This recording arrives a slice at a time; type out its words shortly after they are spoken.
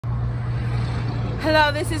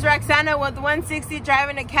Hello, this is Roxana with 160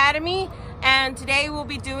 Driving Academy, and today we'll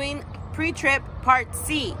be doing pre-trip part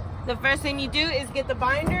C. The first thing you do is get the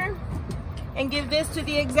binder and give this to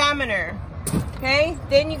the examiner. Okay,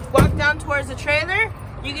 then you walk down towards the trailer.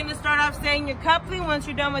 You're going to start off saying your coupling. Once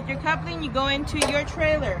you're done with your coupling, you go into your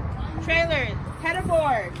trailer. Trailer, head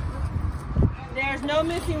aboard. There's no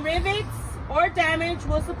missing rivets or damage.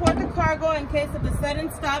 Will support the cargo in case of a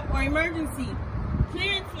sudden stop or emergency.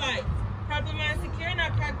 Clearance lights. Properly mounted, secure,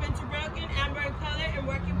 not cracked, bent, or broken, amber in color, and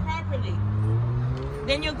working properly.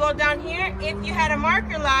 Then you'll go down here. If you had a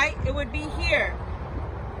marker light, it would be here.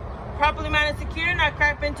 Properly mounted, secure, not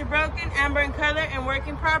cracked, bent, or broken, amber in color, and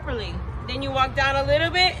working properly. Then you walk down a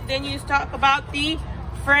little bit. Then you talk about the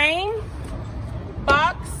frame,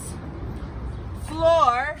 box,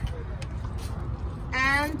 floor,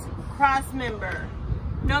 and cross member.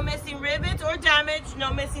 No missing rivets or damage,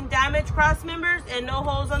 no missing damaged cross members, and no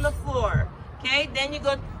holes on the floor. Okay, then you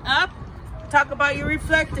go up, talk about your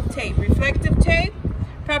reflective tape. Reflective tape,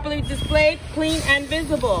 properly displayed, clean, and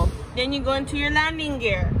visible. Then you go into your landing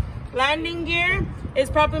gear. Landing gear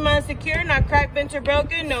is properly mounted, secure, not cracked, bent, or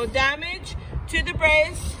broken, no damage to the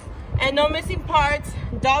brace, and no missing parts.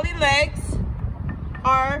 Dolly legs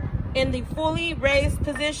are in the fully raised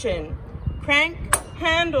position. Crank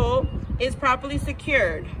handle is properly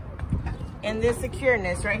secured in this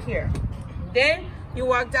secureness right here. Then you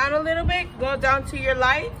walk down a little bit, go down to your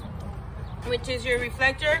light, which is your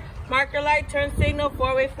reflector, marker light, turn signal,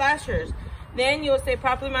 four-way flashers. Then you'll say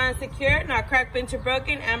properly mounted, secure, not cracked, bent, or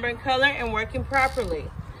broken, amber in color, and working properly.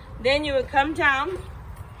 Then you would come down,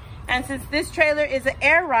 and since this trailer is an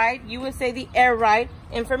air ride, you would say the air ride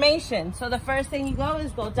information. So the first thing you go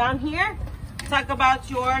is go down here, talk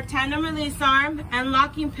about your tandem release arm and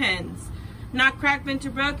locking pins, not cracked, bent, or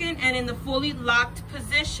broken, and in the fully locked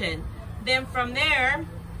position. Then from there,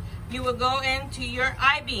 you will go into your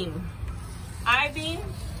I-beam. I-beam,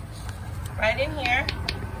 right in here.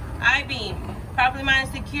 I-beam, properly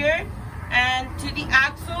mounted, secured, and to the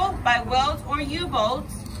axle by welds or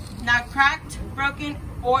U-bolts, not cracked, broken,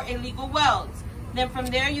 or illegal welds. Then from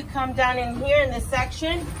there, you come down in here in this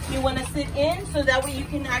section. You want to sit in so that way you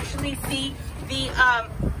can actually see the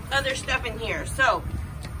other stuff in here. So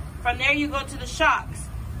from there, you go to the shocks.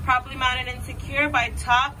 Properly mounted and secure by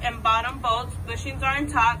top and bottom bolts. Bushings are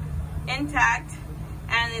intact,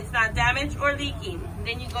 and it's not damaged or leaking.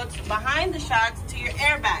 Then you go to behind the shocks to your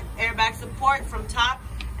airbag. Airbag support from top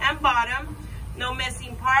and bottom. No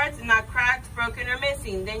missing parts, not cracked, broken, or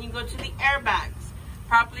missing. Then you go to the airbags.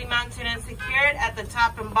 Properly mounted and secured at the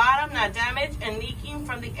top and bottom, not damaged and leaking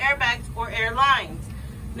from the airbags or air lines.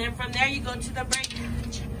 Then from there, you go to the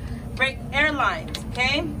brake air lines,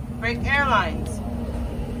 okay? Brake air lines.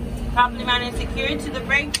 Properly mounted and secured to the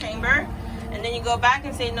brake chamber. And then you go back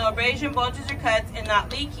and say no abrasion, bulges, or cuts, and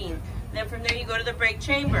not leaking. Then from there, you go to the brake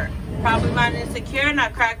chamber. Properly mounted and secured,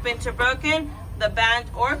 not cracked, bent, or broken. The band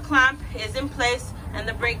or clamp is in place, and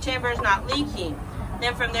the brake chamber is not leaking.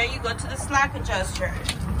 Then from there, you go to the slack adjuster.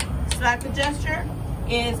 Slack adjuster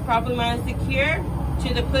is properly mounted and secured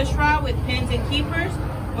to the push rod with pins and keepers.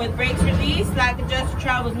 With brakes released, slack adjuster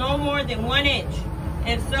travels no more than 1 inch.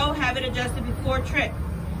 If so, have it adjusted before trip.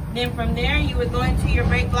 Then from there, you would go into your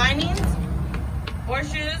brake linings or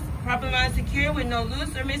shoes, properly mounted and secure with no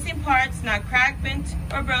loose or missing parts, not cracked, bent,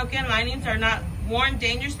 or broken. Linings are not worn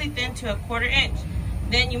dangerously thin to 1/4 inch.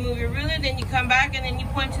 Then you move your ruler, then you come back, and then you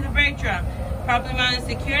point to the brake drum. Properly mounted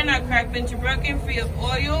and secure, not cracked, bent, or broken, free of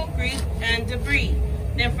oil, grease, and debris.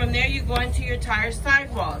 Then from there, you go into your tire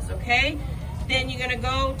sidewalls, okay? Then you're gonna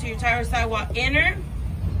go to your tire sidewall inner,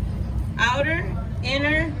 outer,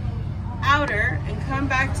 inner, outer, and come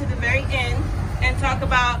back to the very end and talk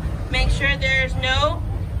about make sure there's no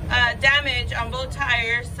damage on both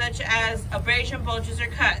tires, such as abrasion, bulges, or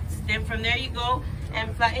cuts. Then from there, you go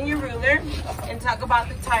and flatten your ruler and talk about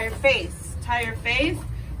the tire face. Tire face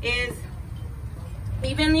is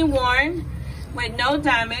evenly worn with no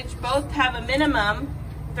damage. Both have a minimum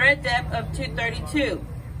thread depth of 232.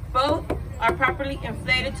 Both are properly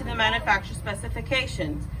inflated to the manufacturer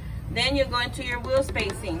specifications. Then you go into your wheel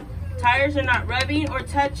spacing. Tires are not rubbing or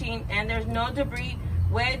touching, and there's no debris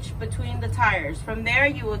wedged between the tires. From there,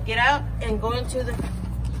 you will get out and go into the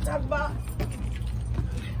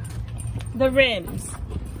rims.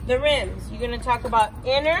 The rims, you're going to talk about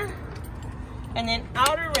inner and then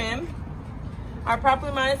outer rim are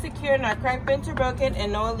properly mounted, secure, not cracked, bent, or broken,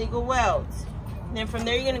 and no illegal welds. Then from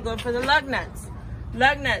there, you're going to go for the lug nuts.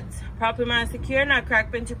 Lug nuts, properly mounted, secure, not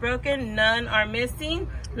cracked, bent, or broken, none are missing.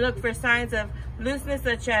 Look for signs of looseness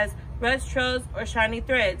such as rust trails or shiny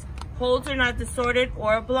threads. Holes are not distorted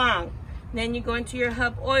or oblong. Then you go into your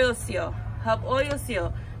hub oil seal. hub oil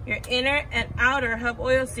seal. Your inner and outer hub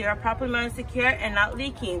oil seal are properly mounted, secure, and not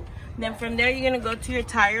leaking. Then from there, you're gonna go to your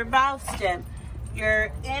tire valve stem.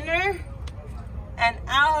 Your inner and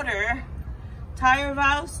outer tire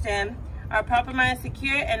valve stem are properly mounted,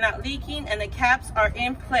 secure, and not leaking, and the caps are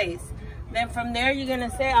in place. Then from there, you're gonna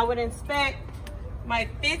say, I would inspect my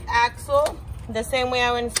 5th axle the same way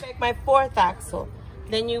I would inspect my 4th axle.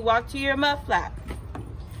 Then you walk to your mud flap.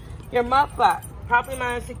 Your mud flap, properly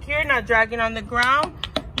mounted, secure, not dragging on the ground,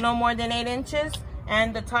 no more than 8 inches,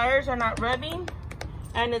 and the tires are not rubbing,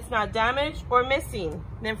 and it's not damaged or missing.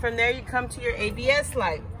 Then from there, you come to your ABS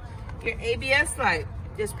light. Your ABS light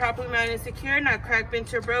is properly mounted, secure, not cracked,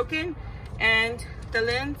 bent, or broken, and the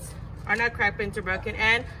lens are not cracked, bent, or broken,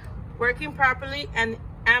 and working properly and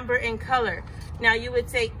amber in color. Now you would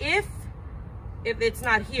say if it's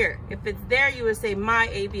not here. If it's there, you would say my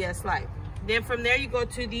ABS light. Then from there, you go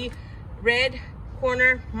to the red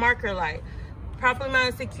corner marker light. Properly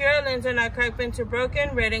mounted, secure, lens are not cracked, bent, or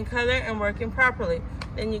broken, red in color, and working properly.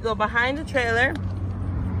 Then you go behind the trailer.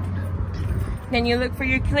 Then you look for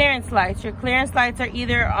your clearance lights. Your clearance lights are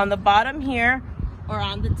either on the bottom here or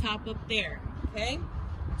on the top up there, okay?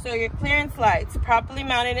 So your clearance lights, properly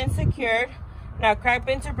mounted and secured, not cracked,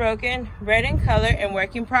 bent, or broken, red in color, and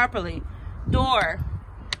working properly. Door.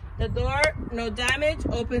 The door, no damage,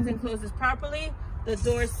 opens and closes properly. The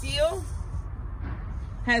door seal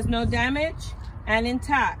has no damage and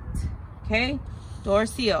intact, okay? Door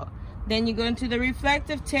seal. Then you go into the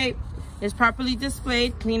reflective tape, is properly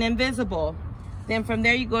displayed, clean and visible. Then from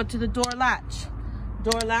there you go to the door latch.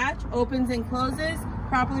 Door latch opens and closes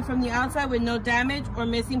properly from the outside with no damage or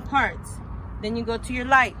missing parts. Then you go to your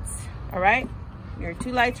lights, all right? Your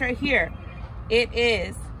 2 lights right here. It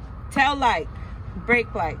is tail light,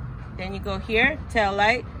 brake light. Then you go here, tail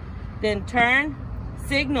light, then turn,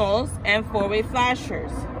 signals, and 4-way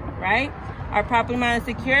flashers, right? Are properly mounted,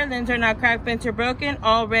 secure, lenses are not cracked, bent, or broken,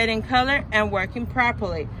 all red in color and working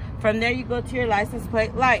properly. From there, you go to your license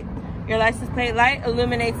plate light. Your license plate light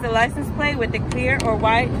illuminates the license plate with a clear or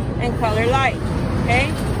white and color light,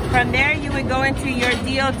 okay? From there, you would go into your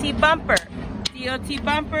DOT bumper. DOT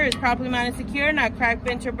bumper is properly mounted, secure, not cracked,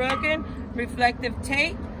 bent, or broken. Reflective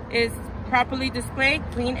tape is properly displayed,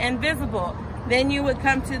 clean and visible. Then you would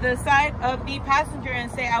come to the side of the passenger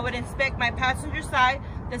and say, I would inspect my passenger side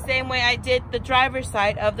the same way I did the driver's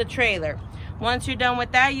side of the trailer. Once you're done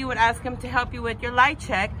with that, you would ask him to help you with your light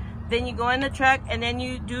check. Then you go in the truck and then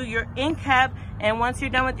you do your in-cab. And once you're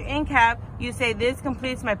done with your in-cab, you say, this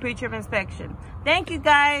completes my pre-trip inspection. Thank you,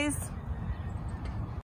 guys.